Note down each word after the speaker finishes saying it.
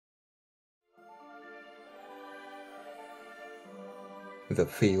The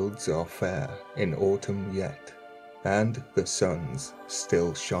fields are fair in autumn yet, and the sun's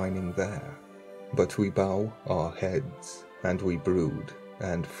still shining there. But we bow our heads, and we brood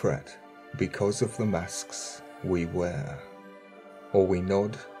and fret, because of the masks we wear. Or we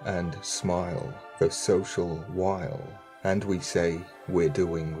nod and smile the social while, and we say we're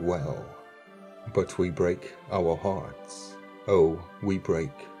doing well. But we break our hearts, oh, we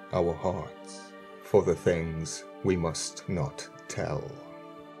break our hearts, for the things we must not tell.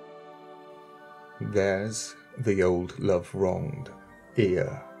 There's the old love wronged,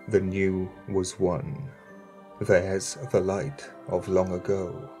 ere the new was won. There's the light of long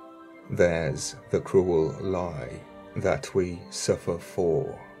ago, there's the cruel lie that we suffer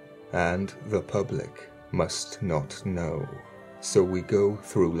for, and the public must not know. So we go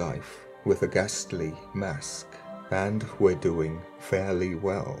through life with a ghastly mask, and we're doing fairly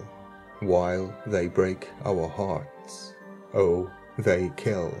well, while they break our hearts, oh, they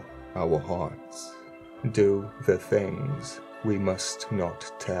kill our hearts, do the things we must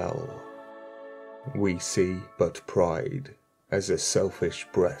not tell. We see but pride as a selfish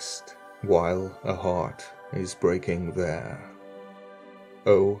breast, while a heart is breaking there.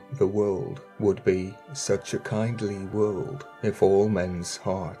 Oh, the world would be such a kindly world if all men's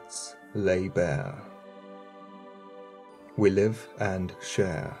hearts lay bare. We live and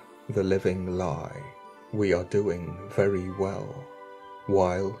share the living lie, we are doing very well,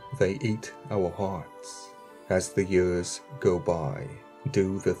 while they eat our hearts as the years go by,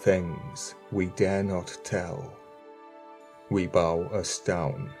 do the things we dare not tell. We bow us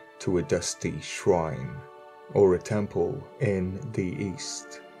down to a dusty shrine, or a temple in the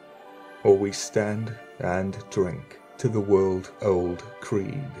east, or we stand and drink to the world-old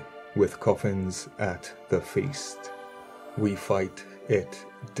creed, with coffins at the feast. We fight it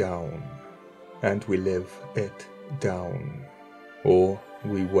down, and we live it down, or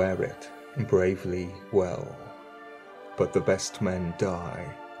we wear it bravely well. But the best men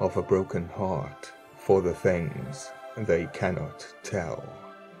die of a broken heart for the things they cannot tell.